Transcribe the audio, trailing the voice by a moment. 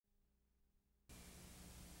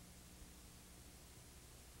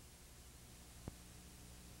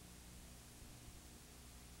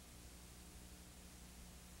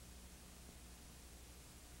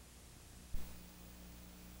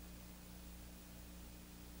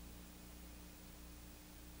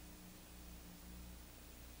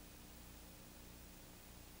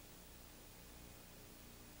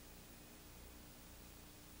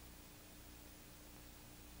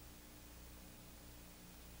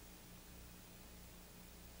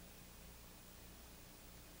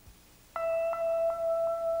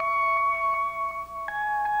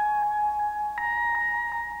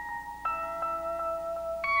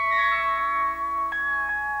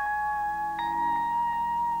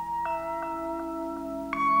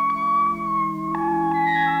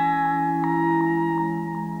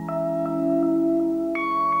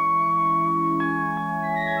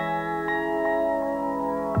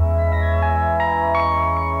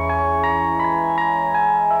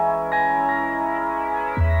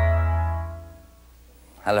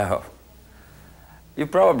Hello. You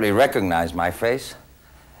probably recognize my face.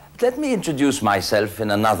 But let me introduce myself in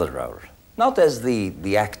another role. Not as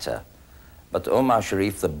the actor, but Omar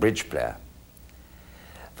Sharif, the bridge player.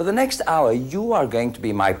 For the next hour, you are going to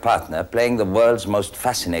be my partner playing the world's most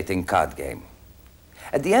fascinating card game.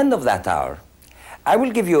 At the end of that hour, I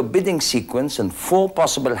will give you a bidding sequence and 4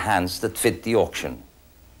 possible hands that fit the auction.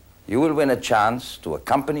 You will win a chance to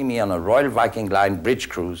accompany me on a Royal Viking Line bridge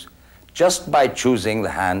cruise just by choosing the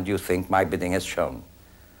hand you think my bidding has shown.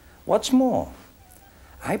 What's more,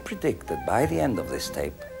 I predict that by the end of this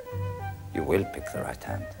tape, you will pick the right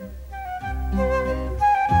hand.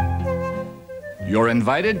 You're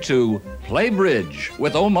invited to Play Bridge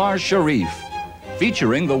with Omar Sharif,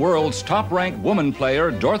 featuring the world's top-ranked woman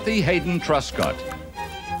player, Dorothy Hayden Truscott,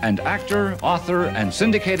 and actor, author, and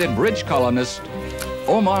syndicated bridge columnist,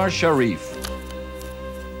 Omar Sharif.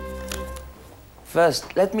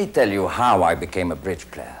 First, let me tell you how I became a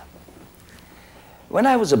bridge player. When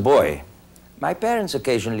I was a boy, my parents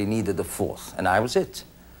occasionally needed a 4th, and I was it.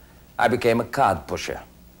 I became a card pusher,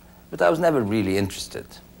 but I was never really interested.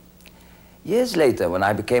 Years later, when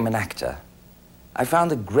I became an actor, I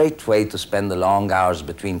found a great way to spend the long hours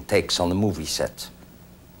between takes on the movie set.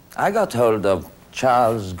 I got hold of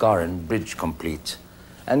Charles Gorin Bridge Complete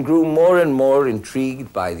and grew more and more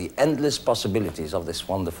intrigued by the endless possibilities of this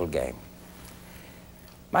wonderful game.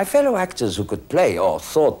 My fellow actors who could play, or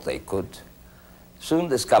thought they could, soon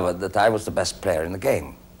discovered that I was the best player in the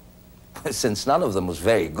game. Since none of them was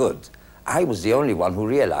very good, I was the only one who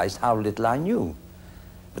realized how little I knew.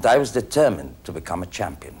 But I was determined to become a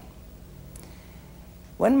champion.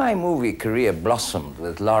 When my movie career blossomed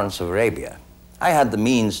with Lawrence of Arabia, I had the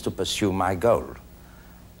means to pursue my goal.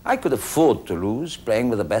 I could afford to lose playing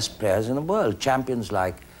with the best players in the world, champions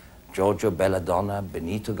like Giorgio Belladonna,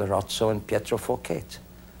 Benito Garozzo, and Pietro Forchete.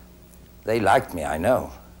 They liked me, I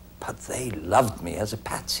know, but they loved me as a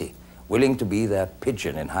patsy, willing to be their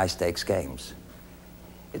pigeon in high-stakes games.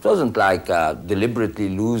 It wasn't like deliberately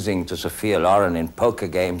losing to Sophia Loren in poker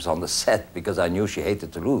games on the set because I knew she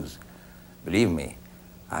hated to lose. Believe me,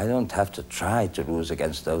 I don't have to try to lose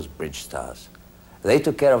against those bridge stars. They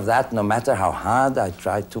took care of that no matter how hard I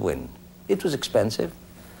tried to win. It was expensive,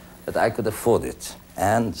 but I could afford it,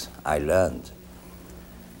 and I learned.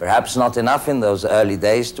 Perhaps not enough in those early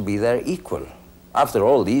days to be their equal. After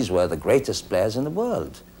all, these were the greatest players in the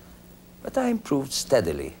world. But I improved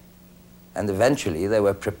steadily, and eventually they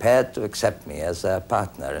were prepared to accept me as a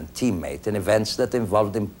partner and teammate in events that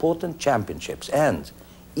involved important championships and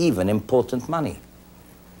even important money.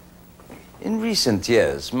 In recent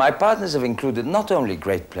years, my partners have included not only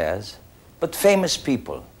great players, but famous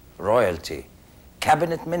people, royalty,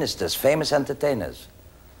 cabinet ministers, famous entertainers.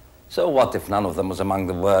 So what if none of them was among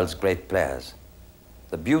the world's great players?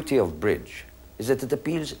 The beauty of bridge is that it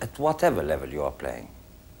appeals at whatever level you are playing.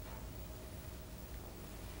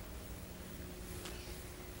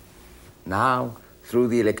 Now, through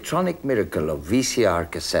the electronic miracle of VCR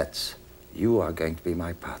cassettes, you are going to be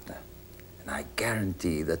my partner. And I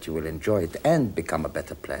guarantee that you will enjoy it and become a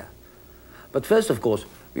better player. But first, of course,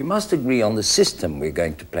 we must agree on the system we're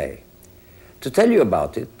going to play. To tell you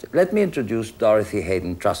about it, let me introduce Dorothy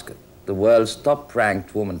Hayden Truscott, the world's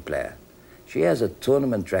top-ranked woman player. She has a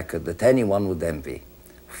tournament record that anyone would envy.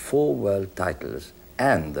 4 world titles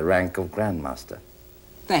and the rank of Grandmaster.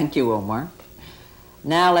 Thank you, Omar.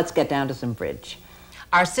 Now let's get down to some bridge.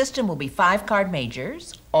 Our system will be 5-card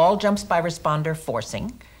majors, all jumps by responder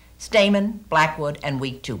forcing, Stayman, Blackwood, and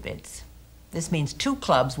weak 2 bids. This means 2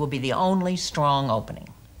 clubs will be the only strong opening.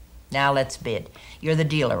 Now let's bid. You're the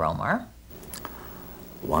dealer, Omar.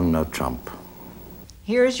 1 no trump.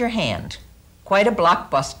 Here's your hand. Quite a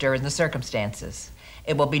blockbuster in the circumstances.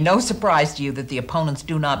 It will be no surprise to you that the opponents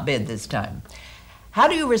do not bid this time. How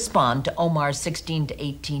do you respond to Omar's 16 to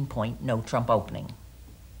 18 point no trump opening?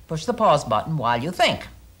 Push the pause button while you think.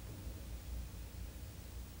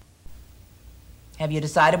 Have you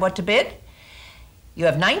decided what to bid? You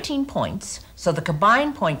have 19 points, so the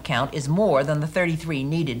combined point count is more than the 33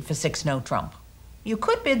 needed for 6 no trump. You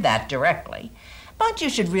could bid that directly, but you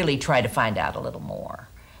should really try to find out a little more.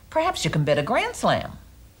 Perhaps you can bid a grand slam.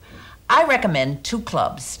 I recommend 2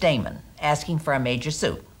 clubs, Stayman, asking for a major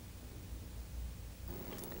suit.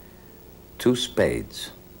 2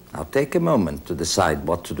 spades. Now take a moment to decide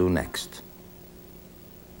what to do next.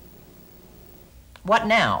 What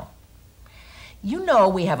now? You know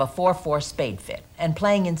we have a 4-4 spade fit, and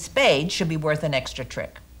playing in spades should be worth an extra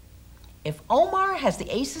trick. If Omar has the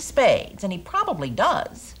ace of spades, and he probably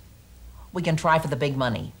does, we can try for the big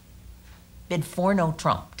money. Bid 4 no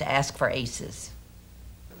trump to ask for aces.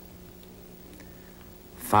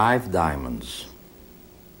 5 diamonds.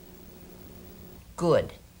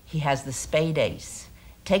 Good. He has the spade ace.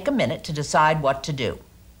 Take a minute to decide what to do.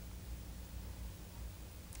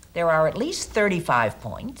 There are at least 35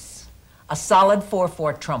 points, a solid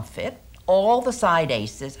 4-4 trump fit, all the side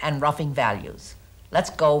aces, and roughing values.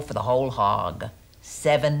 Let's go for the whole hog.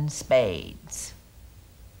 7 spades.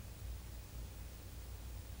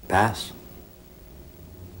 Pass.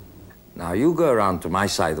 Now you go around to my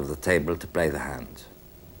side of the table to play the hand.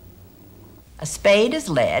 A spade is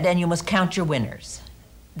led, and you must count your winners.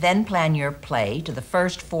 Then plan your play to the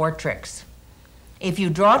first 4 tricks. If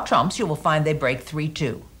you draw trumps, you will find they break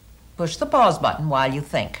 3-2. Push the pause button while you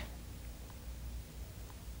think.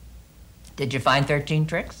 Did you find 13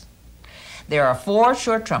 tricks? There are 4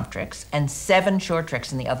 short trump tricks and 7 short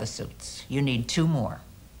tricks in the other suits. You need 2 more.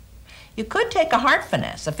 You could take a heart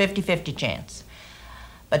finesse, a 50-50 chance.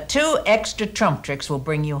 But 2 extra trump tricks will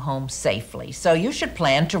bring you home safely, so you should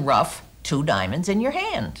plan to ruff 2 diamonds in your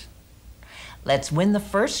hand. Let's win the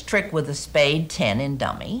first trick with a spade 10 in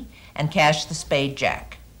dummy and cash the spade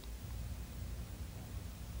jack.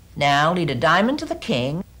 Now lead a diamond to the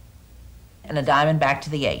king and a diamond back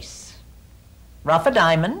to the ace. Ruff a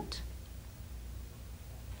diamond,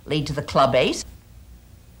 lead to the club ace,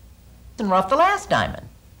 and ruff the last diamond.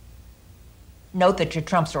 Note that your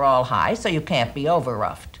trumps are all high, so you can't be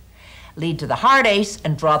over-ruffed. Lead to the heart ace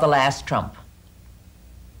and draw the last trump.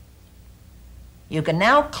 You can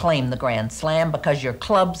now claim the Grand Slam because your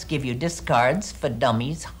clubs give you discards for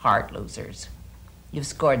dummies, heart losers. You've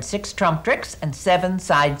scored 6 trump tricks and 7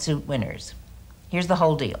 side suit winners. Here's the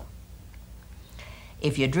whole deal.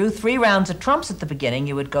 If you drew 3 rounds of trumps at the beginning,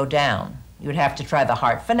 you would go down. You would have to try the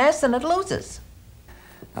heart finesse and it loses.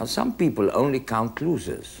 Now, some people only count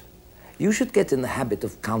losers. You should get in the habit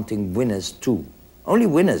of counting winners too. Only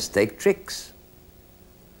winners take tricks.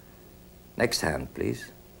 Next hand,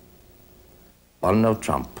 please. 1 no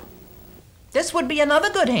trump. This would be another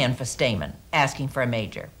good hand for Stayman, asking for a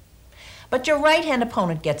major. But your right-hand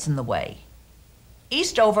opponent gets in the way.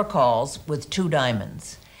 East overcalls with 2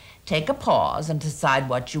 diamonds. Take a pause and decide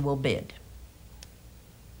what you will bid.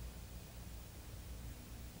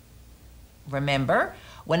 Remember,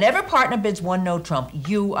 whenever partner bids 1 no trump,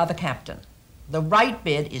 you are the captain. The right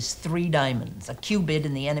bid is 3 diamonds, a Q bid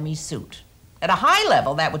in the enemy's suit. At a high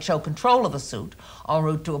level, that would show control of the suit en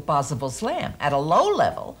route to a possible slam. At a low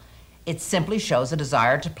level, it simply shows a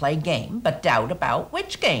desire to play game, but doubt about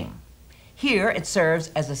which game. Here, it serves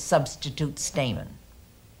as a substitute Stayman.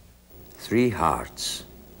 3 hearts.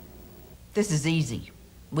 This is easy.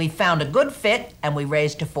 We found a good fit, and we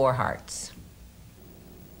raised to 4 hearts.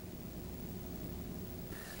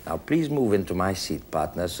 Now, please move into my seat,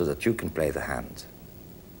 partner, so that you can play the hand.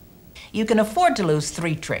 You can afford to lose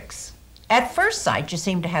 3 tricks. At first sight, you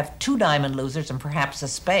seem to have 2 diamond losers and perhaps a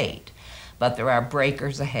spade, but there are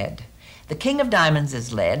breakers ahead. The king of diamonds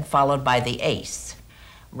is led, followed by the ace.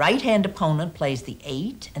 Right-hand opponent plays the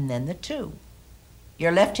 8 and then the 2.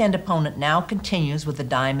 Your left-hand opponent now continues with the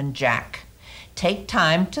diamond jack. Take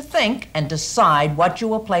time to think and decide what you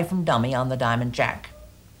will play from dummy on the diamond jack.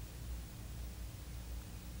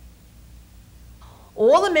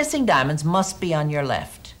 All the missing diamonds must be on your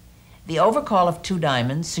left. The overcall of 2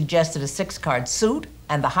 diamonds suggested a 6-card suit,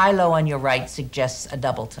 and the high-low on your right suggests a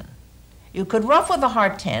doubleton. You could ruff with a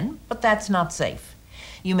heart 10, but that's not safe.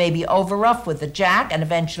 You may be over-ruffed with the jack and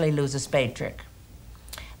eventually lose a spade trick.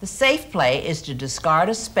 The safe play is to discard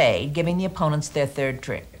a spade, giving the opponents their 3rd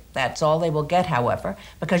trick. That's all they will get, however,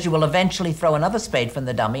 because you will eventually throw another spade from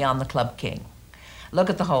the dummy on the club king. Look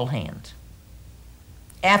at the whole hand.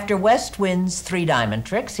 After West wins 3 diamond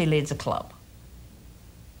tricks, he leads a club.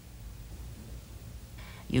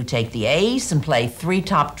 You take the ace and play 3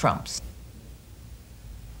 top trumps.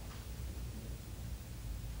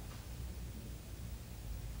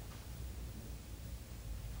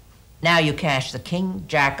 Now you cash the king,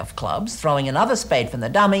 jack of clubs, throwing another spade from the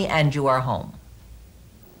dummy, and you are home.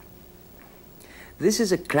 This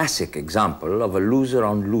is a classic example of a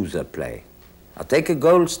loser-on-loser play. Now take a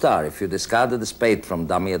gold star if you discarded the spade from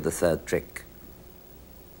dummy at the 3rd trick.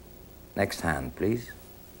 Next hand, please.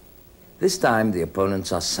 This time the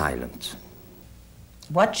opponents are silent.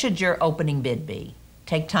 What should your opening bid be?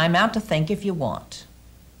 Take time out to think if you want.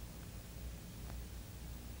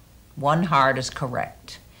 1 heart is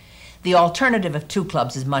correct. The alternative of 2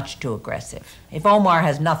 clubs is much too aggressive. If Omar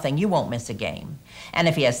has nothing, you won't miss a game. And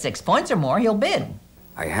if he has 6 points or more, he'll bid.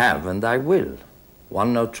 I have and I will.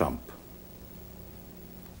 1 no trump.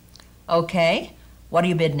 Okay, what do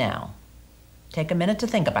you bid now? Take a minute to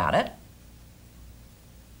think about it.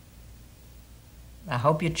 I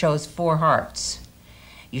hope you chose 4 hearts.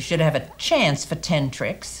 You should have a chance for 10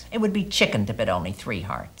 tricks. It would be chicken to bid only 3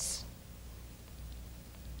 hearts.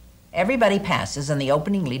 Everybody passes, and the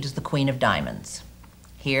opening lead is the Queen of Diamonds.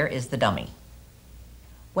 Here is the dummy.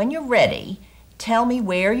 When you're ready, tell me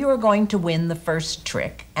where you are going to win the first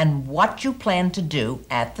trick and what you plan to do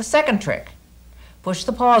at the second trick. Push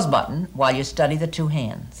the pause button while you study the two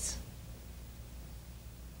hands.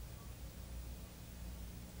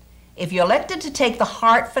 If you elected to take the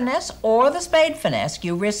heart finesse or the spade finesse,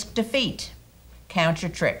 you risk defeat. Count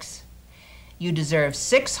your tricks. You deserve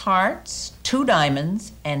 6 hearts, 2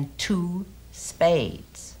 diamonds, and 2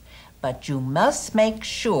 spades. But you must make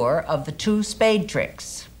sure of the 2 spade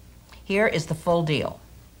tricks. Here is the full deal.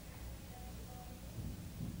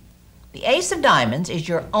 The ace of diamonds is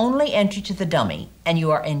your only entry to the dummy, and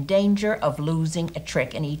you are in danger of losing a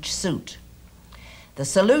trick in each suit. The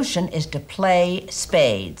solution is to play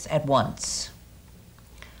spades at once.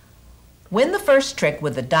 Win the first trick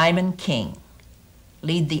with the diamond king.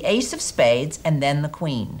 Lead the ace of spades and then the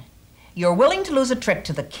queen. You're willing to lose a trick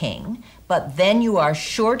to the king, but then you are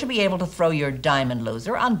sure to be able to throw your diamond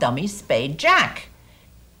loser on dummy spade jack.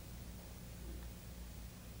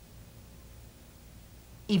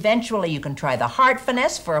 Eventually, you can try the heart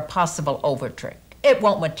finesse for a possible over trick. It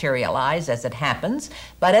won't materialize as it happens,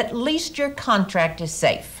 but at least your contract is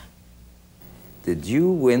safe. Did you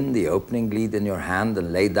win the opening lead in your hand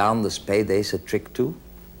and lay down the spade ace at trick 2?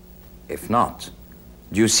 If not,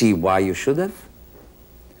 do you see why you should have?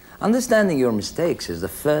 Understanding your mistakes is the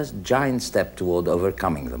first giant step toward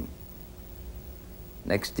overcoming them.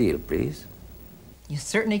 Next deal, please. You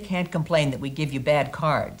certainly can't complain that we give you bad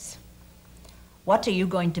cards. What are you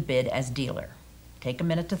going to bid as dealer? Take a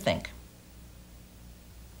minute to think.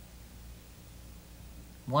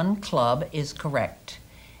 1 club is correct.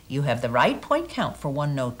 You have the right point count for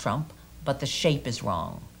 1 no trump, but the shape is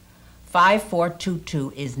wrong.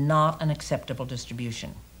 5-4-2-2 is not an acceptable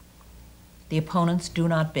distribution. The opponents do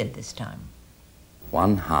not bid this time.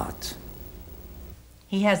 1 heart.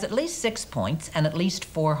 He has at least 6 points and at least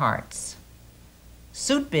 4 hearts.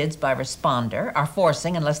 Suit bids by responder are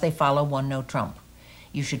forcing unless they follow 1 no trump.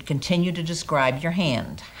 You should continue to describe your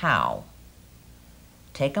hand. How?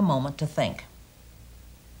 Take a moment to think.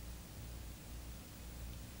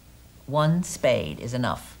 1 spade is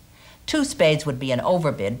enough. 2 spades would be an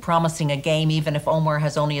overbid, promising a game even if Omar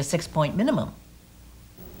has only a 6-point minimum.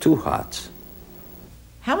 2 hearts.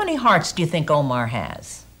 How many hearts do you think Omar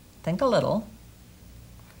has? Think a little.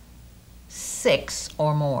 6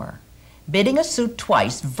 or more. Bidding a suit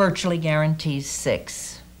twice virtually guarantees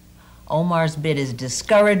 6. Omar's bid is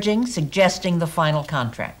discouraging, suggesting the final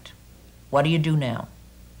contract. What do you do now?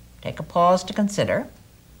 Take a pause to consider.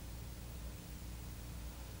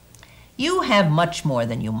 You have much more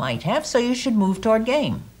than you might have, so you should move toward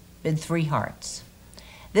game. Bid 3 hearts.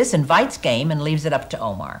 This invites game and leaves it up to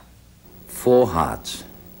Omar. 4 hearts.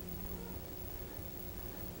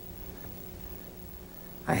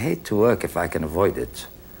 I hate to work if I can avoid it,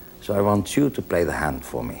 so I want you to play the hand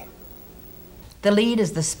for me. The lead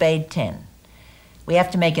is the spade 10. We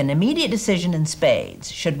have to make an immediate decision in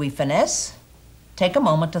spades. Should we finesse? Take a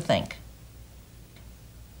moment to think.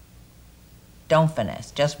 Don't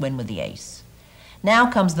finesse, just win with the ace. Now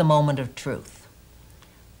comes the moment of truth.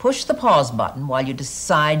 Push the pause button while you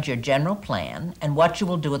decide your general plan and what you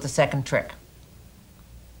will do at the second trick.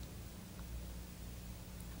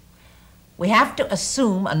 We have to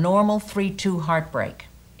assume a normal 3-2 heartbreak.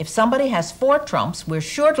 If somebody has 4 trumps, we're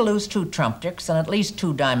sure to lose 2 trump tricks and at least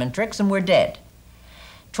 2 diamond tricks, and we're dead.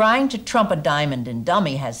 Trying to trump a diamond in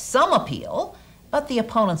dummy has some appeal, but the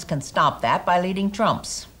opponents can stop that by leading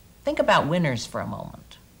trumps. Think about winners for a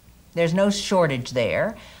moment. There's no shortage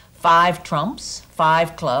there. 5 trumps,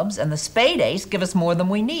 5 clubs, and the spade ace give us more than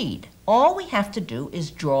we need. All we have to do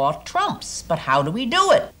is draw trumps, but how do we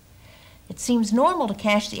do it? It seems normal to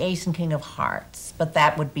cash the ace and king of hearts, but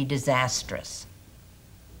that would be disastrous.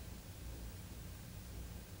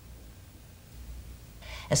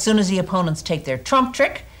 As soon as the opponents take their trump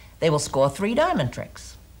trick, they will score 3 diamond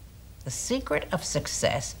tricks. The secret of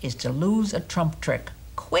success is to lose a trump trick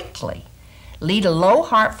quickly. Lead a low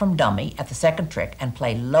heart from dummy at the second trick and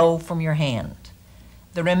play low from your hand.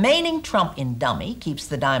 The remaining trump in dummy keeps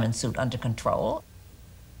the diamond suit under control.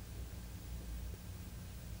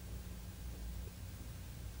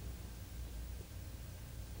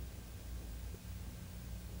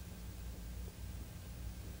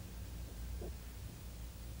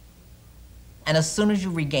 And as soon as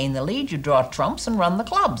you regain the lead, you draw trumps and run the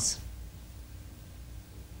clubs.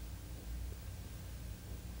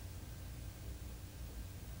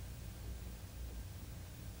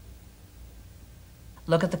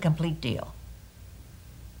 Look at the complete deal.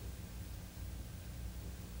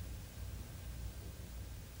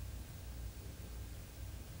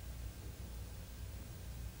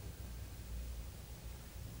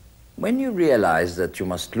 When you realize that you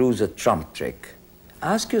must lose a trump trick,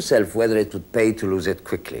 ask yourself whether it would pay to lose it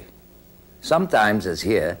quickly. Sometimes, as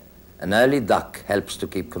here, an early duck helps to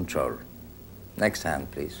keep control. Next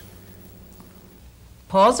hand, please.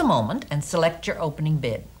 Pause a moment and select your opening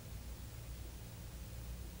bid.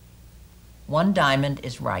 One diamond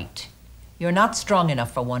is right. You're not strong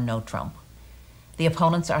enough for one no trump. The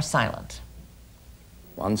opponents are silent.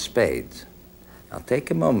 One spade. Now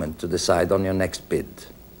take a moment to decide on your next bid.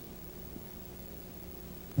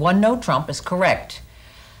 One no trump is correct.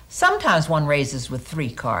 Sometimes one raises with 3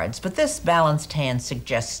 cards, but this balanced hand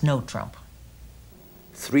suggests no trump.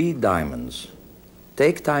 3 diamonds.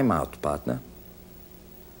 Take time out, partner.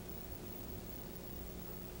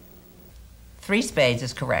 3 spades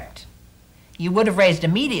is correct. You would have raised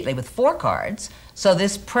immediately with 4 cards, so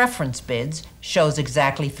this preference bids shows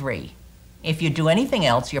exactly 3. If you do anything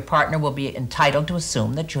else, your partner will be entitled to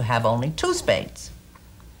assume that you have only 2 spades.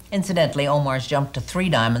 Incidentally, Omar's jump to 3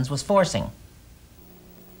 diamonds was forcing.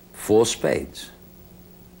 4 spades.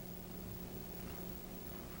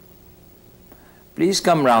 Please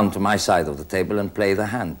come round to my side of the table and play the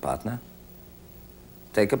hand, partner.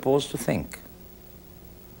 Take a pause to think.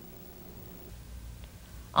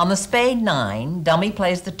 On the spade 9, dummy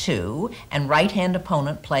plays the 2, and right-hand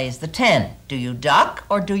opponent plays the 10. Do you duck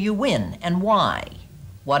or do you win, and why?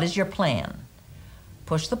 What is your plan?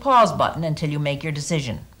 Push the pause button until you make your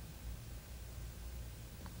decision.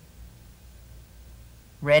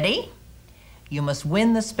 Ready? You must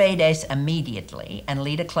win the spade ace immediately and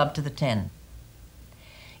lead a club to the 10.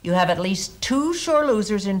 You have at least 2 sure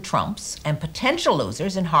losers in trumps and potential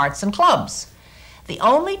losers in hearts and clubs. The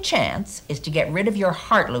only chance is to get rid of your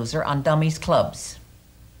heart loser on dummy's clubs.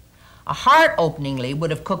 A heart opening lead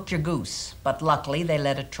would have cooked your goose, but luckily they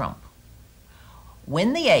let it trump.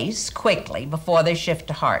 Win the ace quickly before they shift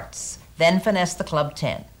to hearts, then finesse the club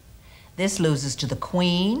 10. This loses to the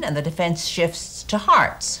queen and the defense shifts to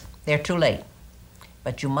hearts. They're too late.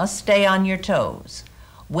 But you must stay on your toes.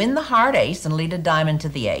 Win the heart ace and lead a diamond to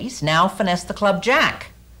the ace. Now finesse the club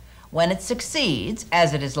jack. When it succeeds,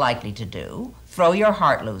 as it is likely to do, throw your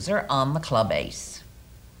heart loser on the club ace.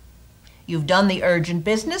 You've done the urgent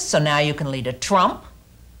business, so now you can lead a trump.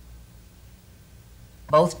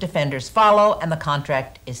 Both defenders follow, and the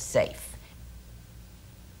contract is safe.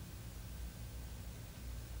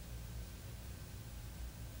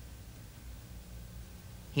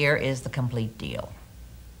 Here is the complete deal.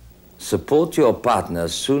 Support your partner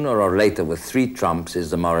sooner or later with 3 trumps is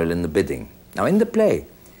the moral in the bidding. Now, in the play,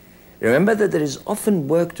 remember that there is often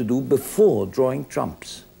work to do before drawing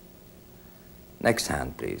trumps. Next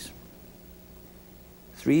hand, please.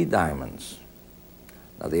 3 diamonds.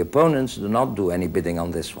 Now, the opponents do not do any bidding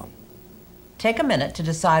on this one. Take a minute to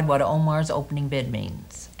decide what Omar's opening bid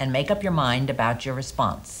means and make up your mind about your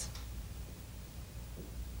response.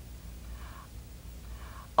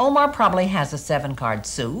 Omar probably has a 7-card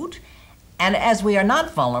suit, and as we are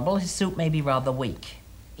not vulnerable, his suit may be rather weak.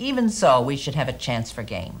 Even so, we should have a chance for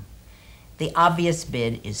game. The obvious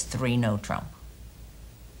bid is 3 no trump.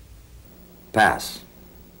 Pass.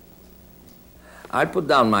 I'll put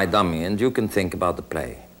down my dummy and you can think about the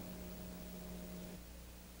play.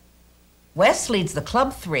 West leads the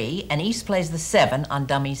club 3 and East plays the 7 on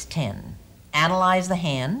dummy's 10. Analyze the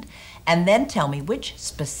hand and then tell me which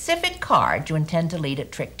specific card you intend to lead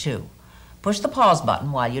at trick 2. Push the pause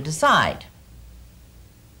button while you decide.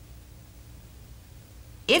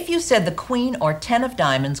 If you said the queen or 10 of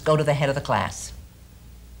diamonds, go to the head of the class.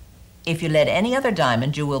 If you led any other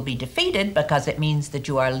diamond, you will be defeated because it means that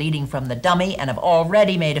you are leading from the dummy and have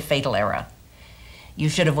already made a fatal error. You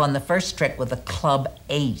should have won the first trick with the club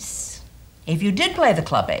ace. If you did play the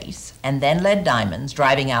club ace and then led diamonds,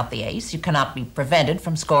 driving out the ace, you cannot be prevented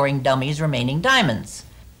from scoring dummy's remaining diamonds.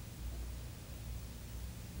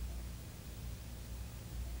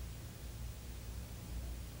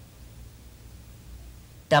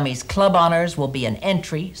 Dummy's club honors will be an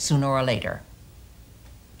entry sooner or later.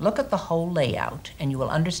 Look at the whole layout and you will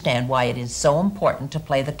understand why it is so important to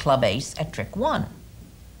play the club ace at trick 1.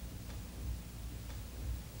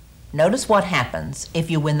 Notice what happens if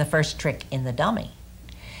you win the first trick in the dummy.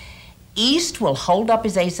 East will hold up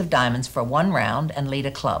his ace of diamonds for 1 round and lead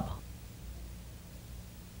a club.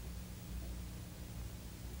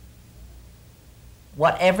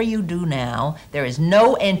 Whatever you do now, there is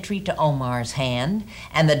no entry to Omar's hand,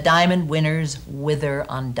 and the diamond winners wither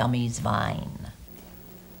on dummy's vine.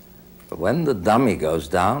 But when the dummy goes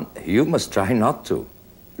down, you must try not to.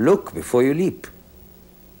 Look before you leap.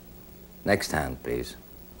 Next hand, please.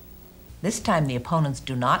 This time the opponents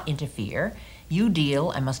do not interfere. You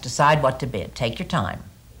deal and must decide what to bid. Take your time.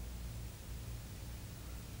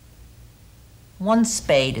 One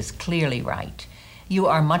spade is clearly right. You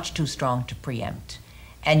are much too strong to preempt,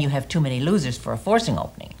 and you have too many losers for a forcing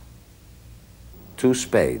opening. 2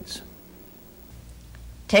 spades.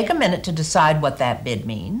 Take a minute to decide what that bid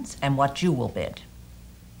means and what you will bid.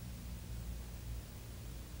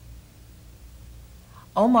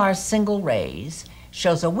 Omar's single raise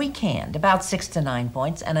shows a weak hand, about 6 to 9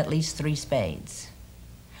 points, and at least 3 spades.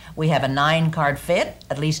 We have a 9-card fit,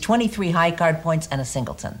 at least 23 high card points, and a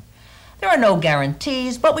singleton. There are no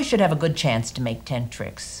guarantees, but we should have a good chance to make 10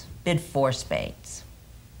 tricks. Bid 4 spades.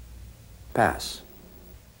 Pass.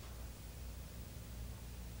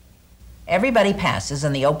 Everybody passes,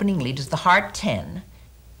 and the opening lead is the heart 10.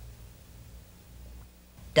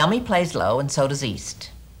 Dummy plays low, and so does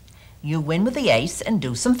East. You win with the ace and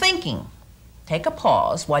do some thinking. Take a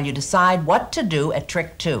pause while you decide what to do at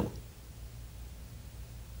trick 2.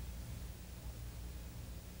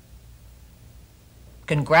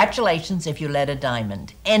 Congratulations if you led a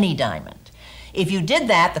diamond, any diamond. If you did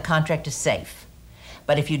that, the contract is safe.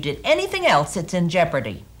 But if you did anything else, it's in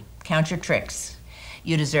jeopardy. Count your tricks.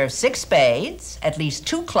 You deserve 6 spades, at least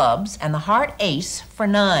 2 clubs, and the heart ace for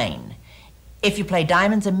 9. If you play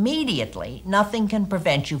diamonds immediately, nothing can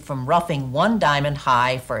prevent you from roughing 1 diamond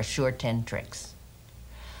high for a sure 10 tricks.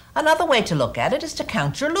 Another way to look at it is to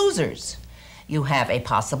count your losers. You have a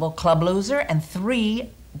possible club loser and 3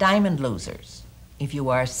 diamond losers. If you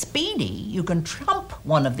are speedy, you can trump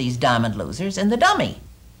one of these diamond losers in the dummy.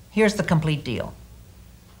 Here's the complete deal.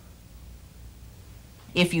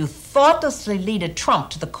 If you thoughtlessly lead a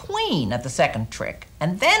trump to the queen at the second trick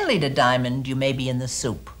and then lead a diamond, you may be in the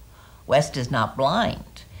soup. West is not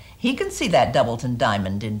blind. He can see that doubleton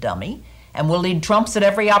diamond in dummy and will lead trumps at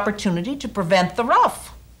every opportunity to prevent the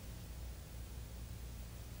ruff.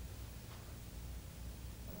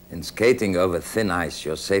 In skating over thin ice,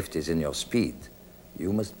 your safety is in your speed.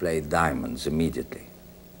 You must play diamonds immediately.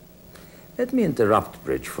 Let me interrupt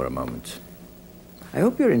bridge for a moment. I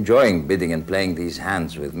hope you're enjoying bidding and playing these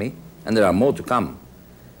hands with me, and there are more to come.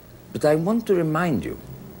 But I want to remind you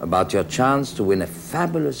about your chance to win a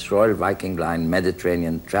fabulous Royal Viking Line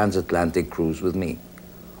Mediterranean transatlantic cruise with me,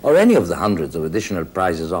 or any of the hundreds of additional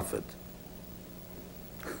prizes offered.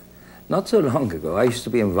 Not so long ago, I used to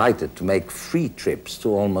be invited to make free trips to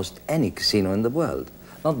almost any casino in the world,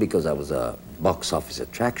 not because I was a box office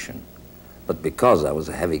attraction, but because I was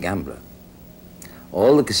a heavy gambler.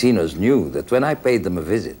 All the casinos knew that when I paid them a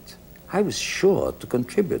visit, I was sure to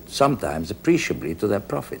contribute, sometimes appreciably, to their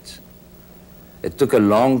profits. It took a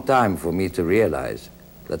long time for me to realize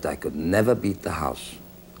that I could never beat the house.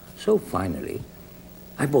 So finally,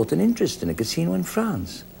 I bought an interest in a casino in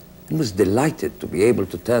France and was delighted to be able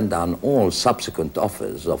to turn down all subsequent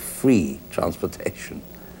offers of free transportation.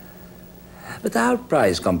 But our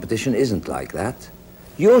prize competition isn't like that.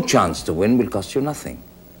 Your chance to win will cost you nothing.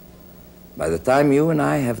 By the time you and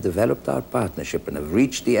I have developed our partnership and have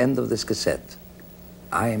reached the end of this cassette,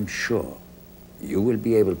 I am sure you will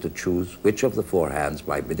be able to choose which of the 4 hands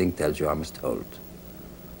my bidding tells you I must hold.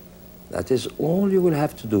 That is all you will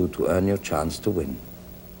have to do to earn your chance to win.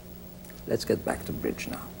 Let's get back to bridge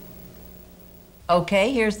now.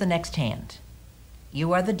 Okay, here's the next hand.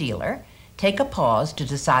 You are the dealer. Take a pause to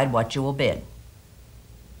decide what you will bid.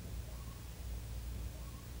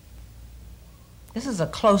 This is a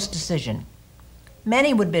close decision.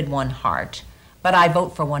 Many would bid 1 heart, but I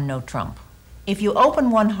vote for 1 no trump. If you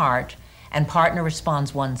open 1 heart and partner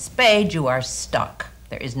responds 1 spade, you are stuck.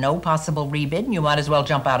 There is no possible rebid, and you might as well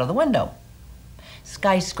jump out of the window.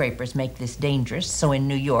 Skyscrapers make this dangerous, so in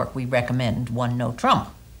New York we recommend 1 no trump.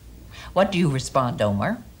 What do you respond,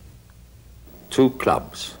 Omar? 2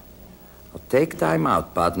 clubs. Now take time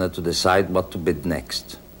out, partner, to decide what to bid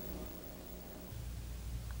next.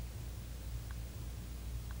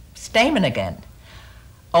 Stamen again.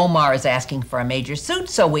 Omar is asking for a major suit,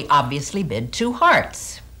 so we obviously bid 2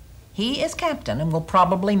 hearts. He is captain and will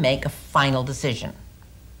probably make a final decision.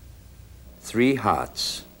 3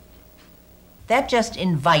 hearts. That just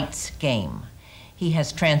invites game. He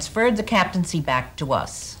has transferred the captaincy back to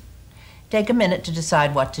us. Take a minute to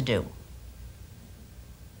decide what to do.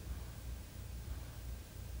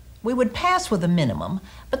 We would pass with a minimum,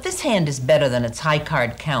 but this hand is better than its high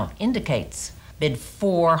card count indicates. Bid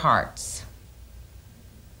 4 hearts.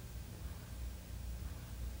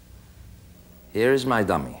 Here is my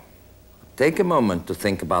dummy. Take a moment to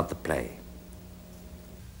think about the play.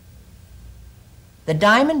 The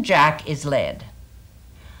diamond jack is led.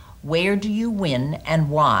 Where do you win and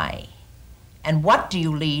why? And what do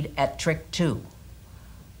you lead at trick 2?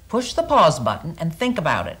 Push the pause button and think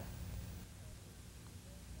about it.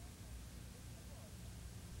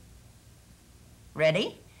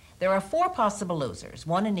 Ready? There are 4 possible losers,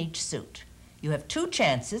 1 in each suit. You have 2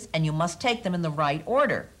 chances, and you must take them in the right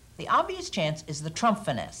order. The obvious chance is the trump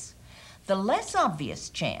finesse. The less obvious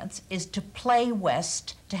chance is to play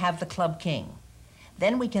West to have the club king.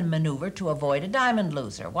 Then we can maneuver to avoid a diamond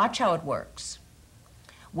loser. Watch how it works.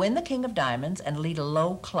 Win the king of diamonds and lead a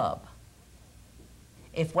low club.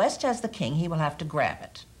 If West has the king, he will have to grab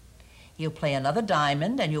it. He'll play another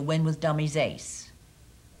diamond, and you'll win with dummy's ace.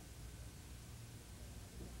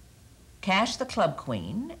 Cash the club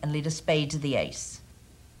queen and lead a spade to the ace.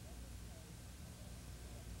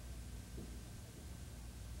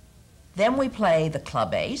 Then we play the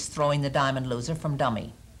club ace, throwing the diamond loser from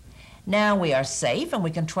dummy. Now we are safe, and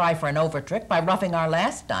we can try for an overtrick by roughing our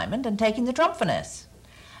last diamond and taking the trump finesse.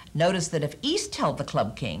 Notice that if East held the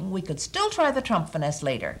club king, we could still try the trump finesse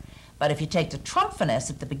later. But if you take the trump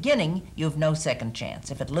finesse at the beginning, you have no second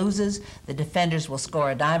chance. If it loses, the defenders will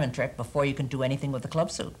score a diamond trick before you can do anything with the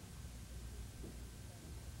club suit.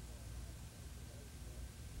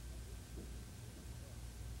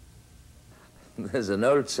 There's an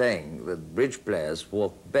old saying that bridge players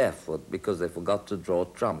walk barefoot because they forgot to draw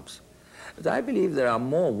trumps. But I believe there are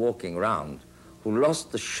more walking around who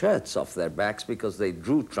lost the shirts off their backs because they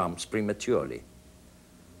drew trumps prematurely.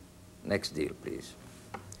 Next deal, please.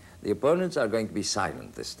 The opponents are going to be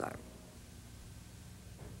silent this time.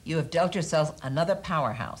 You have dealt yourself another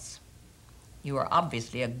powerhouse. You are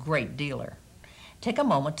obviously a great dealer. Take a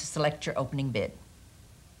moment to select your opening bid.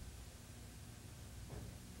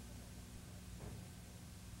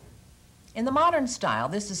 In the modern style,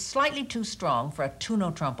 this is slightly too strong for a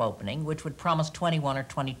 2-no trump opening, which would promise 21 or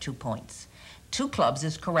 22 points. 2 clubs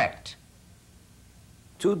is correct.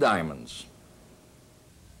 2 diamonds.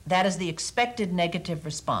 That is the expected negative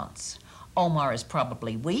response. Omar is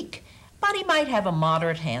probably weak, but he might have a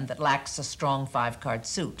moderate hand that lacks a strong 5-card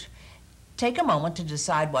suit. Take a moment to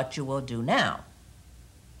decide what you will do now.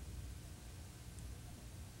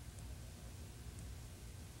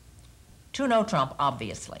 Two-no trump,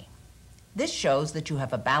 obviously. This shows that you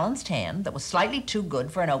have a balanced hand that was slightly too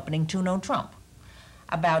good for an opening 2-no trump,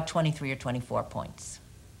 about 23 or 24 points.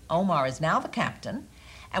 Omar is now the captain,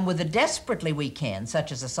 and with a desperately weak hand,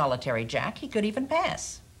 such as a solitary jack, he could even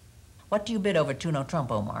pass. What do you bid over 2-no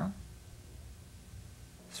trump, Omar?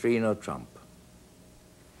 3-no trump.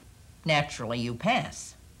 Naturally, you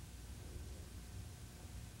pass.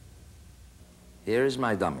 Here is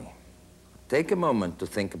my dummy. Take a moment to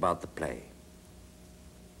think about the play.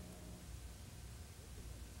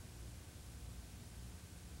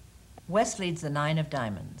 West leads the 9 of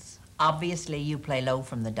diamonds. Obviously, you play low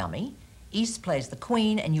from the dummy. East plays the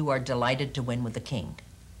queen, and you are delighted to win with the king.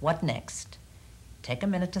 What next? Take a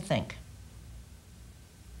minute to think.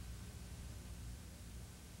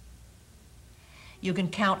 You can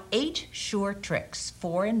count 8 sure tricks,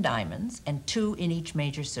 4 in diamonds and 2 in each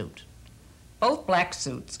major suit. Both black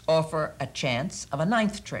suits offer a chance of a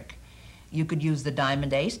 9th trick. You could use the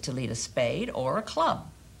diamond ace to lead a spade or a club.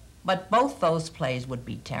 But both those plays would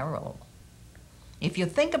be terrible. If you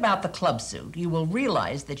think about the club suit, you will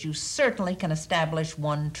realize that you certainly can establish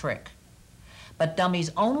 1 trick. But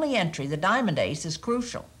dummy's only entry, the diamond ace, is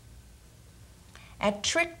crucial. At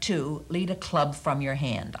trick 2, lead a club from your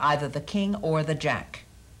hand, either the king or the jack.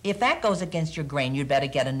 If that goes against your grain, you'd better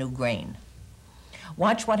get a new grain.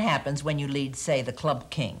 Watch what happens when you lead, say, the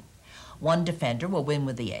club king. One defender will win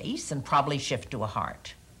with the ace and probably shift to a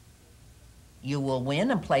heart. You will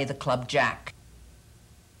win and play the club jack.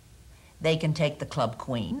 They can take the club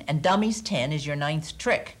queen, and dummy's 10 is your 9th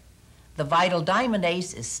trick. The vital diamond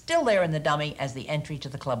ace is still there in the dummy as the entry to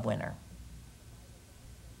the club winner.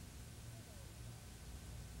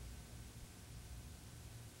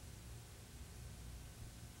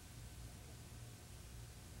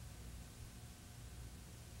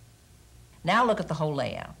 Now look at the whole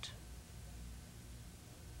layout.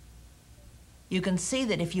 You can see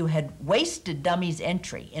that if you had wasted dummy's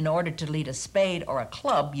entry in order to lead a spade or a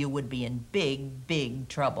club, you would be in big, big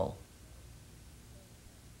trouble.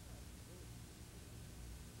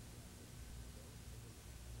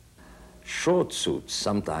 Short suits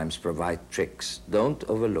sometimes provide tricks. Don't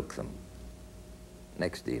overlook them.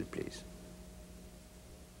 Next deal, please.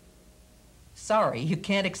 Sorry, you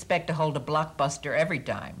can't expect to hold a blockbuster every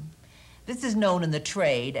time. This is known in the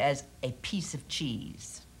trade as a piece of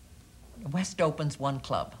cheese. West opens 1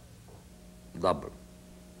 club. Double.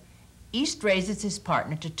 East raises his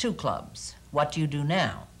partner to 2 clubs. What do you do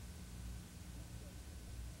now?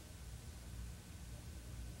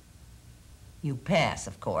 You pass,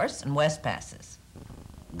 of course, and West passes.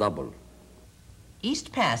 Double.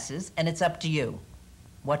 East passes, and it's up to you.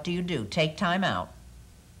 What do you do? Take time out.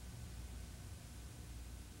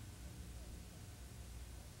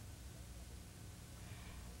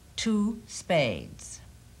 2 spades.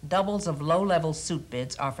 Doubles of low-level suit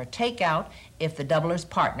bids are for takeout if the doubler's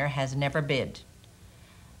partner has never bid.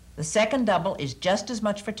 The second double is just as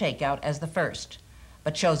much for takeout as the first,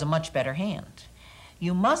 but shows a much better hand.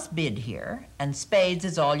 You must bid here, and spades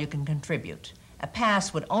is all you can contribute. A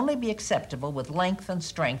pass would only be acceptable with length and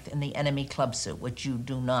strength in the enemy club suit, which you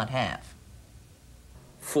do not have.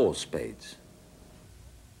 4 spades.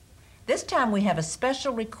 This time we have a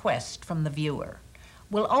special request from the viewer.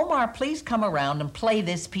 Will Omar please come around and play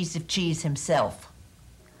this piece of cheese himself?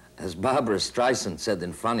 As Barbara Streisand said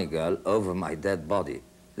in Funny Girl, over my dead body.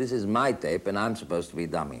 This is my tape and I'm supposed to be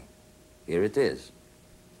dummy. Here it is.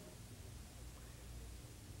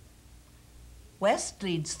 West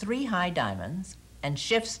leads 3 high diamonds and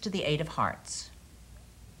shifts to the 8 of hearts.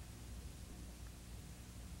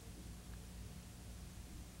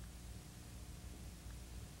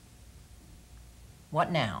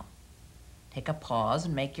 What now? Take a pause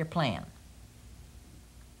and make your plan.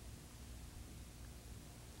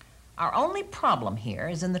 Our only problem here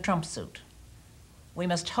is in the trump suit. We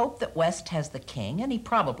must hope that West has the king, and he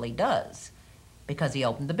probably does, because he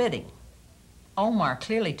opened the bidding. Omar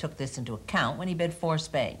clearly took this into account when he bid 4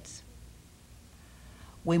 spades.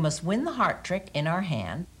 We must win the heart trick in our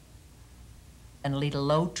hand and lead a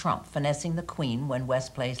low trump, finessing the queen when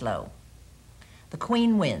West plays low. The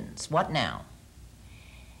queen wins. What now?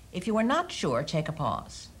 If you are not sure, take a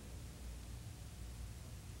pause.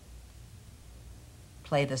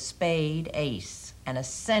 Play the spade ace, an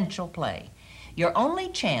essential play. Your only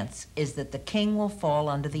chance is that the king will fall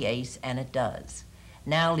under the ace, and it does.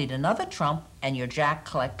 Now lead another trump, and your jack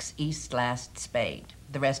collects East's last spade.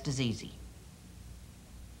 The rest is easy.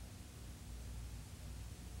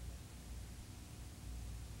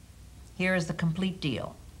 Here is the complete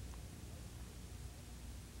deal.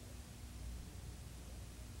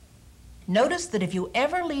 Notice that if you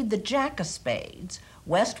ever lead the jack of spades,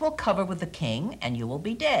 West will cover with the king, and you will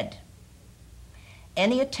be dead.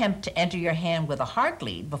 Any attempt to enter your hand with a heart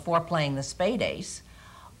lead before playing the spade ace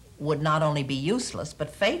would not only be useless,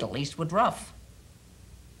 but fatal, Eastwood rough.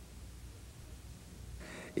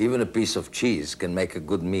 Even a piece of cheese can make a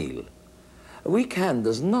good meal. A weak hand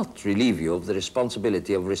does not relieve you of the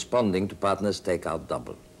responsibility of responding to partner's takeout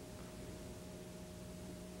double.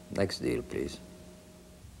 Next deal, please.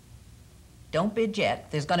 Don't bid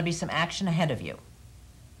yet. There's going to be some action ahead of you.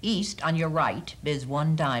 East, on your right, bids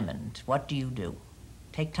 1 diamond. What do you do?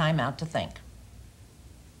 Take time out to think.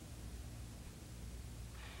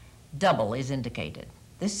 Double is indicated.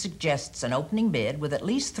 This suggests an opening bid with at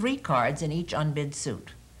least 3 cards in each unbid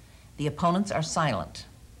suit. The opponents are silent.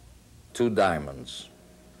 2 diamonds.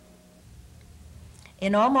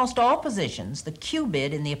 In almost all positions, the Q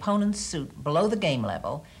bid in the opponent's suit below the game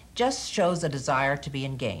level just shows a desire to be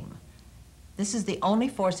in game. This is the only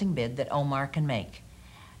forcing bid that Omar can make.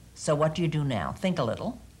 So what do you do now? Think a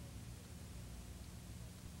little.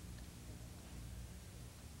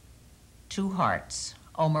 2 hearts.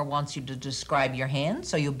 Omar wants you to describe your hand,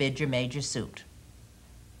 so you bid your major suit.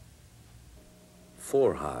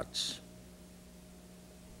 4 hearts.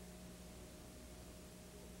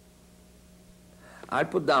 I'll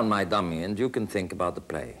put down my dummy and you can think about the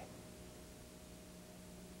play.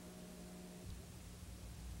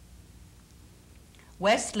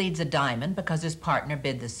 West leads a diamond because his partner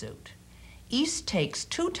bid the suit. East takes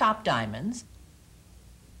 2 top diamonds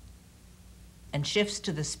and shifts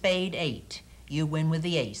to the spade 8. You win with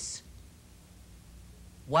the ace.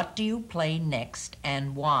 What do you play next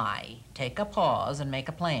and why? Take a pause and make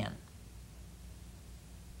a plan.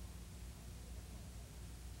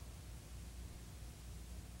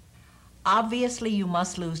 Obviously, you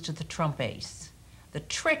must lose to the trump ace. The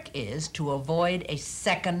trick is to avoid a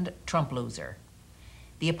second trump loser.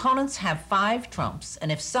 The opponents have 5 trumps,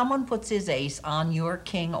 and if someone puts his ace on your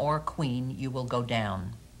king or queen, you will go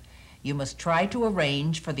down. You must try to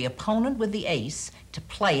arrange for the opponent with the ace to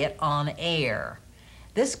play it on air.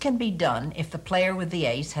 This can be done if the player with the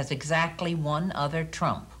ace has exactly 1 other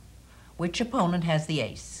trump. Which opponent has the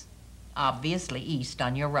ace? Obviously, East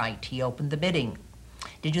on your right. He opened the bidding.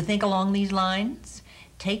 Did you think along these lines?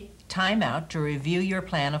 Take time out to review your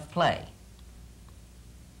plan of play.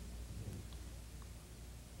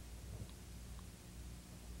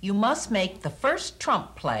 You must make the first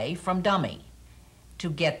trump play from dummy. To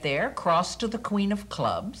get there, cross to the queen of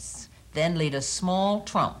clubs, then lead a small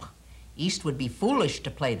trump. East would be foolish to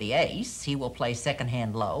play the ace. He will play second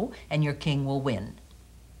hand low, and your king will win.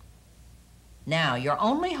 Now, your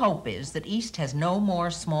only hope is that East has no more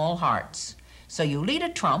small hearts. So you lead a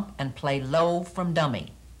trump and play low from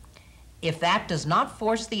dummy. If that does not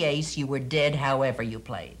force the ace, you were dead however you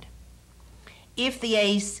played. If the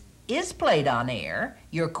ace is played on air,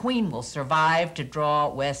 your queen will survive to draw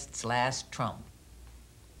West's last trump.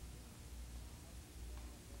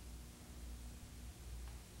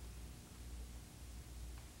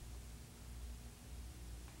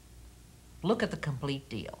 Look at the complete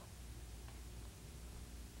deal.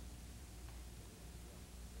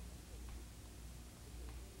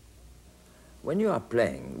 When you are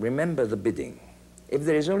playing, remember the bidding. If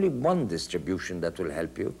there is only one distribution that will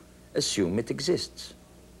help you, assume it exists.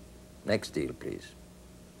 Next deal, please.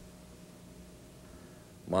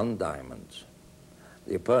 1 diamond.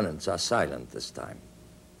 The opponents are silent this time.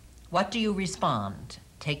 What do you respond?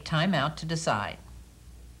 Take time out to decide.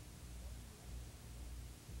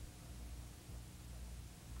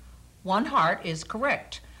 One heart is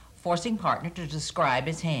correct, forcing partner to describe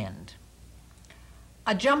his hand.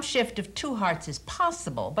 A jump shift of 2 hearts is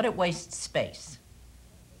possible, but it wastes space.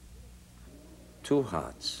 2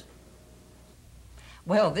 hearts.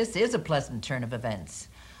 Well, this is a pleasant turn of events.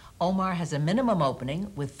 Omar has a minimum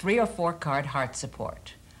opening with 3 or 4 card heart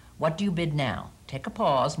support. What do you bid now? Take a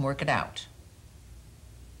pause and work it out.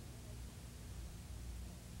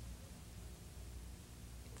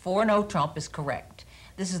 Four no trump is correct.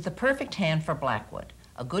 This is the perfect hand for Blackwood.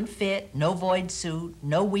 A good fit, no void suit,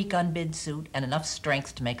 no weak unbid suit, and enough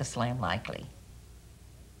strength to make a slam likely.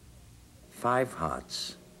 5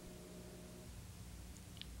 hearts.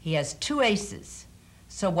 He has 2 aces.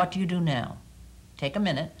 So what do you do now? Take a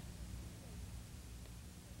minute.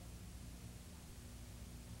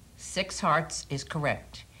 6 hearts is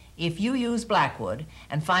correct. If you use Blackwood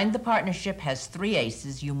and find the partnership has 3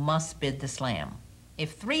 aces, you must bid the slam.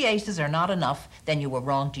 If 3 aces are not enough, then you were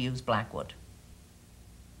wrong to use Blackwood.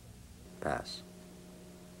 Pass.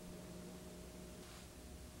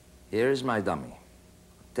 Here is my dummy.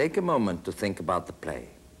 Take a moment to think about the play.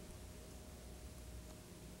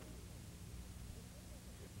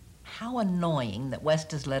 How annoying that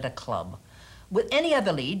West has led a club. With any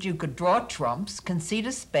other lead, you could draw trumps, concede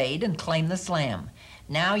a spade, and claim the slam.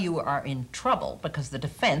 Now you are in trouble because the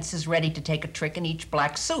defense is ready to take a trick in each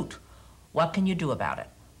black suit. What can you do about it?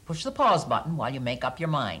 Push the pause button while you make up your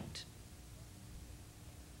mind.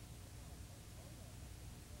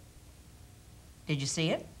 Did you see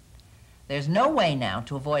it? There's no way now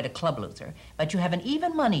to avoid a club loser, but you have an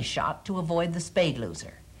even money shot to avoid the spade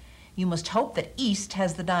loser. You must hope that East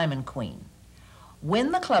has the diamond queen.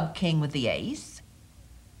 Win the club king with the ace,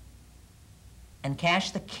 and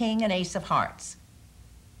cash the king and ace of hearts.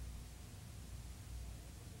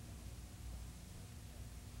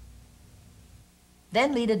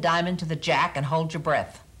 Then lead a diamond to the jack and hold your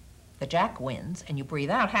breath. The jack wins, and you breathe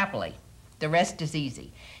out happily. The rest is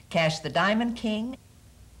easy. Cash the diamond king,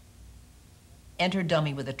 enter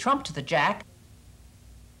dummy with a trump to the jack,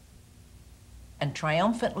 and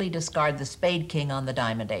triumphantly discard the spade king on the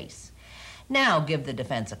diamond ace. Now give the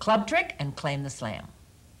defense a club trick and claim the slam.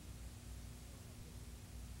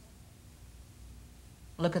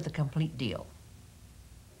 Look at the complete deal.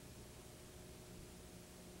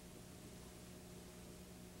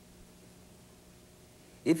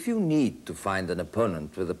 If you need to find an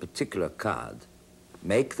opponent with a particular card,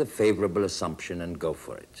 make the favorable assumption and go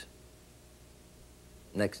for it.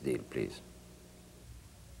 Next deal, please.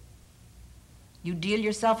 You deal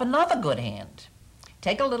yourself another good hand.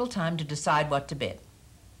 Take a little time to decide what to bid.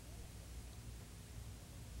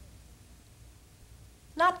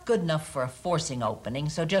 Not good enough for a forcing opening,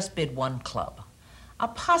 so just bid 1 club. A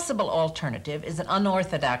possible alternative is an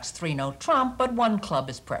unorthodox 3-no trump, but 1 club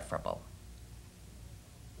is preferable.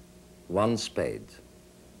 1 spade.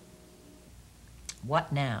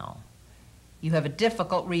 What now? You have a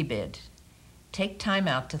difficult rebid. Take time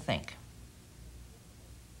out to think.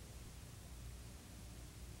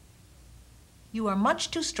 You are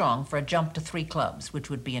much too strong for a jump to 3 clubs, which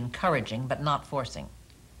would be encouraging but not forcing.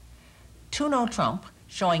 2-no trump,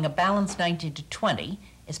 showing a balanced 19 to 20,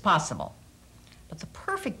 is possible. But the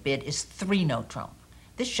perfect bid is 3-no trump.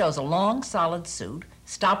 This shows a long, solid suit,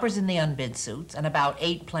 stoppers in the unbid suits, and about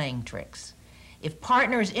 8 playing tricks. If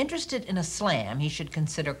partner is interested in a slam, he should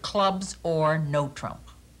consider clubs or no trump.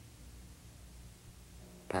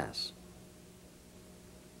 Pass.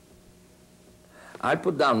 I'll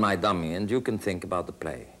put down my dummy and you can think about the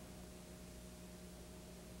play.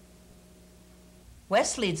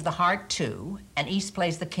 West leads the heart 2, and East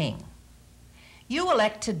plays the king. You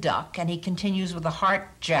elect to duck, and he continues with the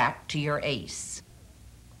heart jack to your ace.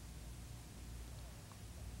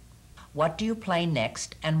 What do you play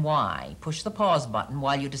next and why? Push the pause button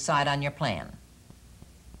while you decide on your plan.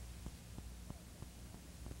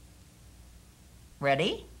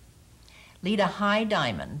 Ready? Lead a high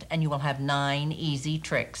diamond and you will have 9 easy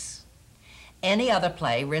tricks. Any other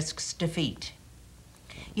play risks defeat.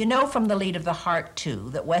 You know from the lead of the heart, too,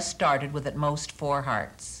 that West started with at most 4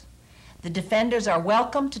 hearts. The defenders are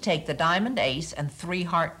welcome to take the diamond, ace, and 3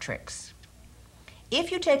 heart tricks.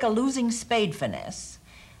 If you take a losing spade finesse,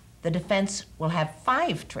 the defense will have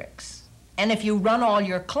 5 tricks. And if you run all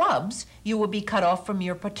your clubs, you will be cut off from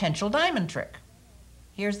your potential diamond trick.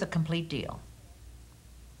 Here's the complete deal.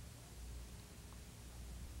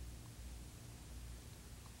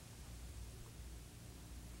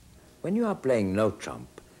 When you are playing no trump,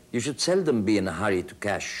 you should seldom be in a hurry to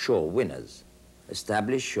cash sure winners.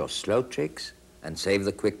 Establish your slow tricks and save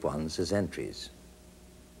the quick ones as entries.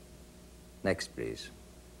 Next, please.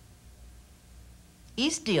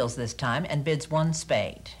 East deals this time and bids 1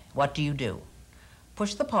 spade. What do you do?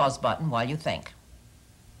 Push the pause button while you think.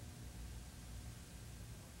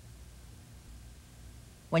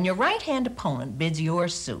 When your right-hand opponent bids your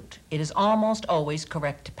suit, it is almost always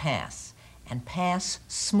correct to pass, and pass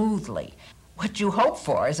smoothly. What you hope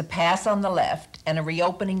for is a pass on the left and a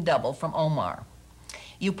reopening double from Omar.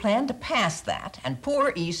 You plan to pass that, and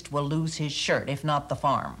poor East will lose his shirt, if not the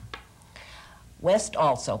farm. West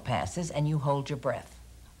also passes, and you hold your breath.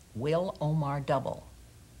 Will Omar double?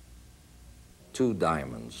 2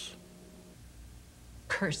 diamonds.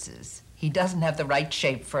 Curses. He doesn't have the right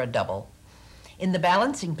shape for a double. In the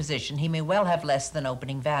balancing position, he may well have less than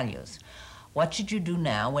opening values. What should you do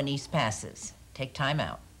now when East passes? Take time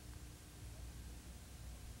out.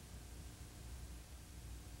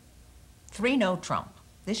 3 no trump.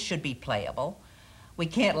 This should be playable. We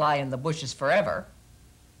can't lie in the bushes forever.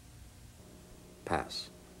 Pass.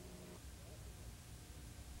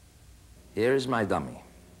 Here is my dummy.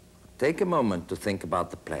 Take a moment to think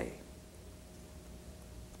about the play.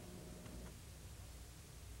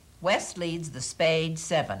 West leads the spade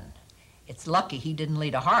 7. It's lucky he didn't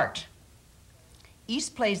lead a heart.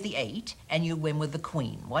 East plays the 8, and you win with the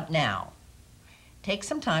queen. What now? Take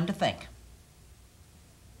some time to think.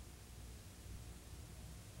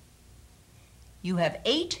 You have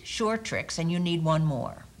 8 sure tricks, and you need 1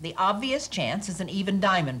 more. The obvious chance is an even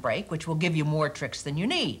diamond break, which will give you more tricks than you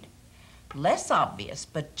need. Less obvious,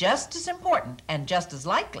 but just as important and just as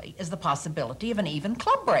likely, is the possibility of an even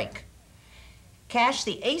club break. Cash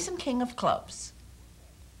the ace and king of clubs.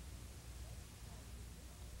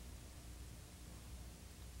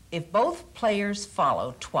 If both players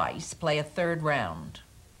follow twice, play a 3rd round.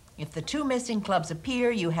 If the 2 missing clubs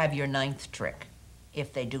appear, you have your 9th trick.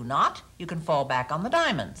 If they do not, you can fall back on the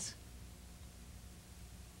diamonds.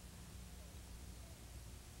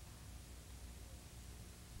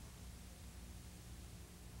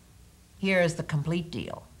 Here is the complete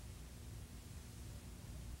deal.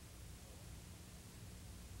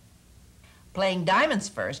 Playing diamonds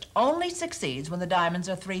first only succeeds when the diamonds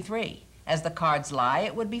are 3-3. As the cards lie,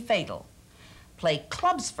 it would be fatal. Play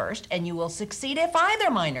clubs first, and you will succeed if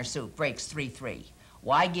either minor suit breaks 3-3.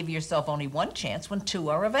 Why give yourself only 1 chance when 2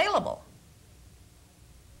 are available?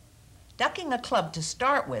 Ducking a club to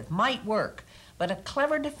start with might work, but a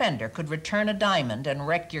clever defender could return a diamond and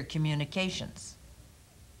wreck your communications.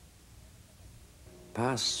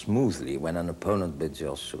 Pass smoothly when an opponent bids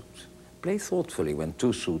your suit. Play thoughtfully when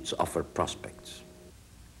 2 suits offer prospects.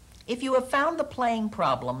 If you have found the playing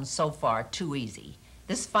problem so far too easy,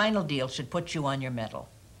 this final deal should put you on your mettle.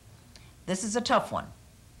 This is a tough one.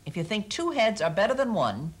 If you think 2 heads are better than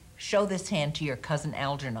 1, show this hand to your cousin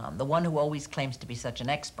Algernon, the one who always claims to be such an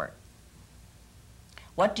expert.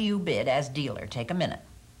 What do you bid as dealer? Take a minute.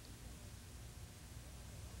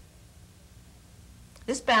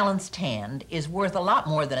 This balanced hand is worth a lot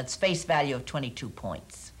more than its face value of 22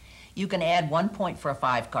 points. You can add 1 point for a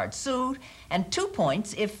 5-card suit, and 2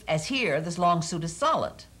 points if, as here, this long suit is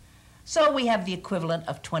solid. So we have the equivalent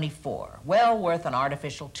of 24, well worth an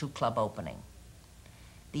artificial 2-club opening.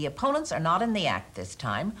 The opponents are not in the act this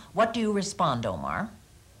time. What do you respond, Omar?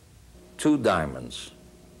 2 diamonds.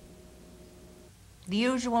 The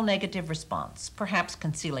usual negative response, perhaps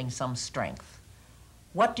concealing some strength.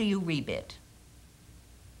 What do you rebid?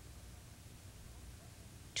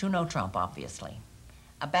 2 no trump, obviously.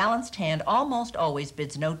 A balanced hand almost always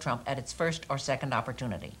bids no trump at its first or second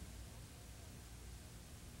opportunity.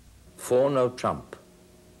 4 no trump.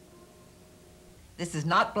 This is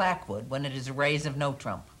not Blackwood when it is a raise of no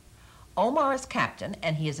trump. Omar is captain,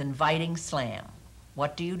 and he is inviting slam.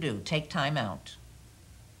 What do you do? Take time out.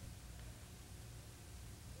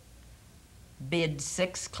 Bid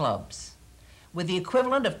 6 clubs. With the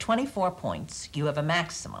equivalent of 24 points, you have a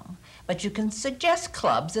maximum, but you can suggest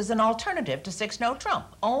clubs as an alternative to 6 no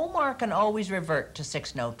trump. Omar can always revert to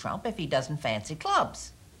 6 no trump if he doesn't fancy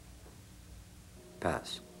clubs.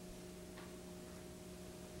 Pass.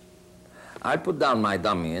 I'll put down my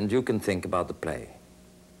dummy and you can think about the play.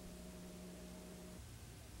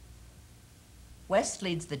 West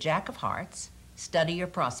leads the Jack of Hearts. Study your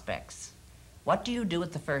prospects. What do you do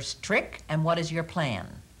with the first trick, and what is your plan?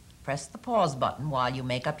 Press the pause button while you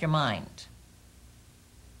make up your mind.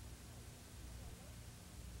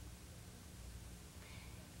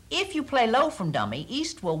 If you play low from dummy,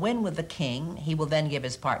 East will win with the king. He will then give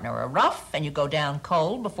his partner a ruff, and you go down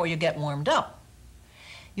cold before you get warmed up.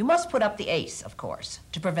 You must put up the ace, of course,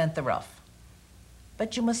 to prevent the ruff.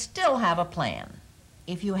 But you must still have a plan.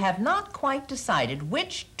 If you have not quite decided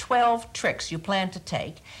which 12 tricks you plan to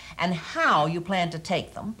take and how you plan to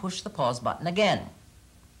take them, push the pause button again.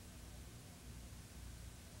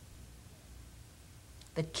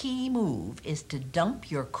 The key move is to dump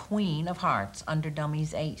your queen of hearts under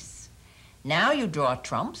dummy's ace. Now you draw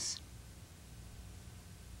trumps.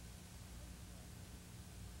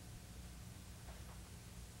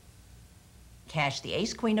 Cash the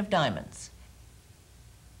ace queen of diamonds.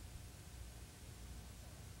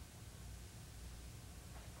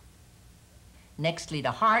 Next, lead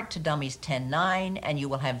a heart to dummy's 10-9, and you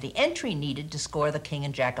will have the entry needed to score the king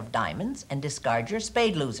and jack of diamonds and discard your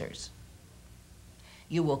spade losers.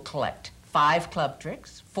 You will collect 5 club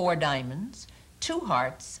tricks, 4 diamonds, 2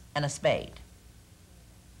 hearts, and a spade.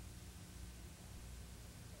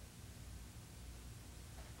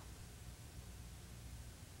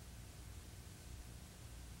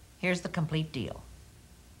 Here's the complete deal.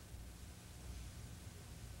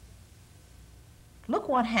 Look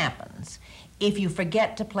what happens if you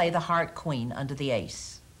forget to play the heart queen under the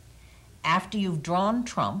ace. After you've drawn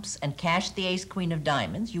trumps and cashed the ace queen of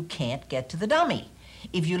diamonds, you can't get to the dummy.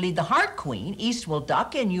 If you lead the heart queen, East will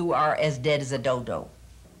duck and you are as dead as a dodo.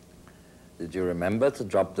 Did you remember to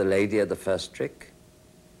drop the lady at the first trick?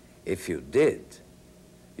 If you did,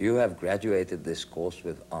 you have graduated this course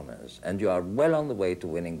with honors, and you are well on the way to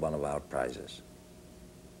winning one of our prizes.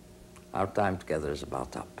 Our time together is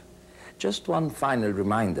about up. Just one final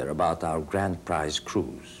reminder about our grand prize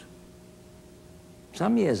cruise.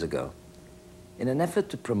 Some years ago, in an effort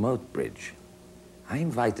to promote bridge, I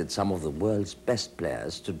invited some of the world's best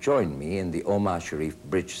players to join me in the Omar Sharif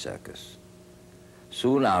Bridge Circus.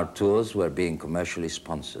 Soon our tours were being commercially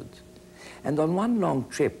sponsored, and on one long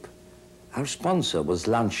trip, our sponsor was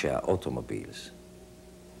Lancia Automobiles.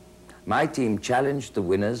 My team challenged the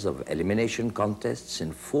winners of elimination contests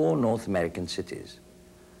in 4 North American cities.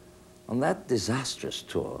 On that disastrous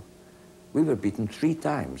tour, we were beaten 3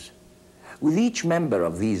 times, with each member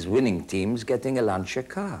of these winning teams getting a Lancia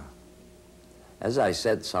car. As I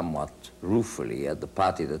said somewhat ruefully at the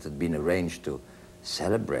party that had been arranged to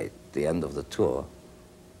celebrate the end of the tour,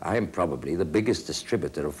 I am probably the biggest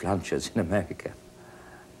distributor of Lancias in America.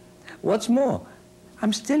 What's more,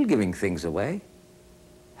 I'm still giving things away.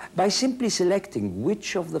 By simply selecting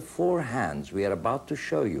which of the 4 hands we are about to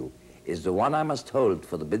show you is the one I must hold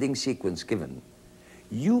for the bidding sequence given,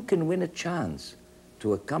 you can win a chance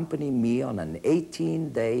to accompany me on an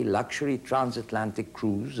 18-day luxury transatlantic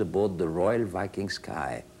cruise aboard the Royal Viking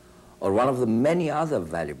Sky, or one of the many other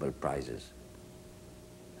valuable prizes.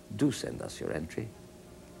 Do send us your entry.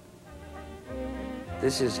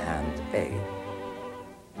 This is hand A.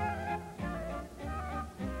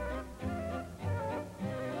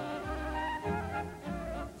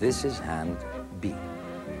 This is hand B.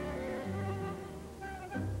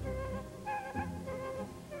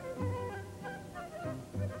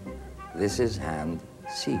 This is hand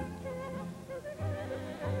C.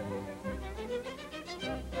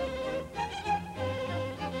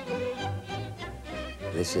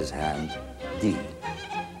 This is hand D.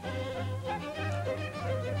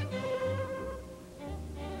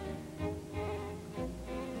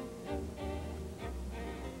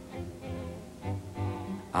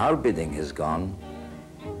 Our bidding has gone.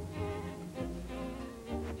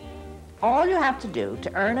 All you have to do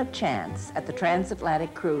to earn a chance at the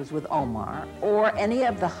transatlantic cruise with Omar or any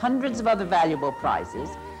of the hundreds of other valuable prizes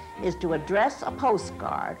is to address a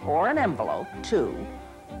postcard or an envelope to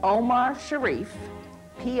Omar Sharif,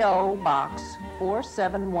 P.O. Box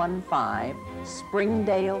 4715,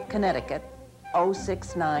 Springdale, Connecticut,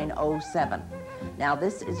 06907. Now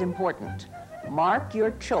this is important. Mark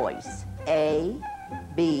your choice, A,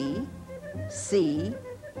 B, C,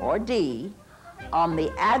 or D, on the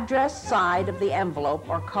address side of the envelope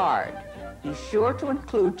or card. Be sure to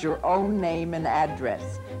include your own name and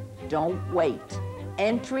address. Don't wait.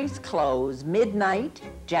 Entries close midnight,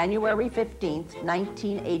 January 15th,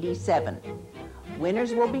 1987.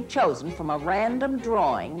 Winners will be chosen from a random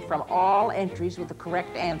drawing from all entries with the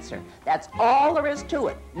correct answer. That's all there is to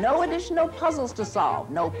it. No additional puzzles to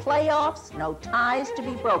solve, no playoffs, no ties to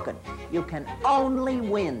be broken. You can only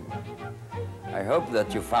win. I hope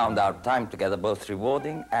that you found our time together both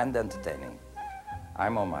rewarding and entertaining.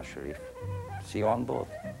 I'm Omar Sharif. See you on board.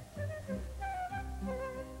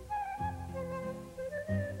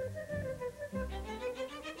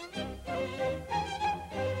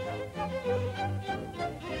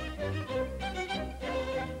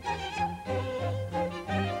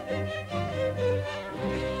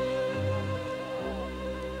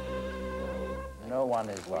 No one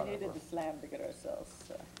is We vulnerable. needed the slam to get ourselves.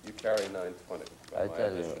 You carry 920. I by my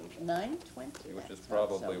tell you. addition, 920. which is That's not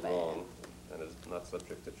probably so bad. wrong and is not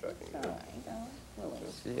subject to checking. All right, well,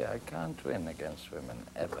 See, I can't win against women,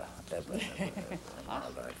 ever, ever, ever, ever in my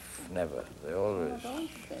life. Never. They always...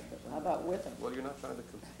 how about with him? Well, you're not trying to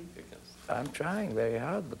compete against. I'm trying very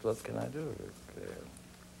hard, but what can I do?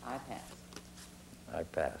 I pass. I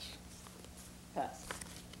pass. Pass.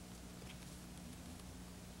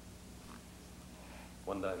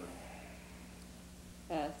 One diamond.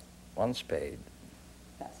 Pass. One spade.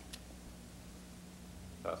 Pass.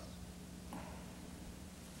 Pass.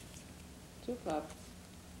 2 clubs.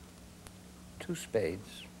 2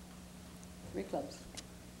 spades. 3 clubs.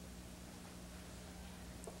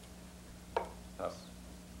 Pass.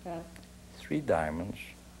 Pass. 3 diamonds.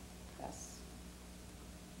 Pass.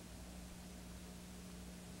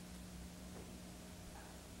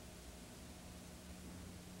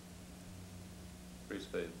 Three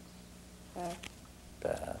spades. Pass.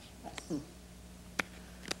 Pass. Pass.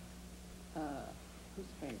 Who's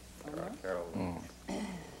paid? Omar? Carol. We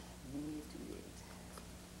need to leave.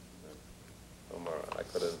 Omar, I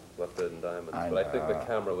could have left it in diamonds, I but I think the know.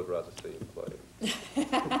 camera would rather see you play.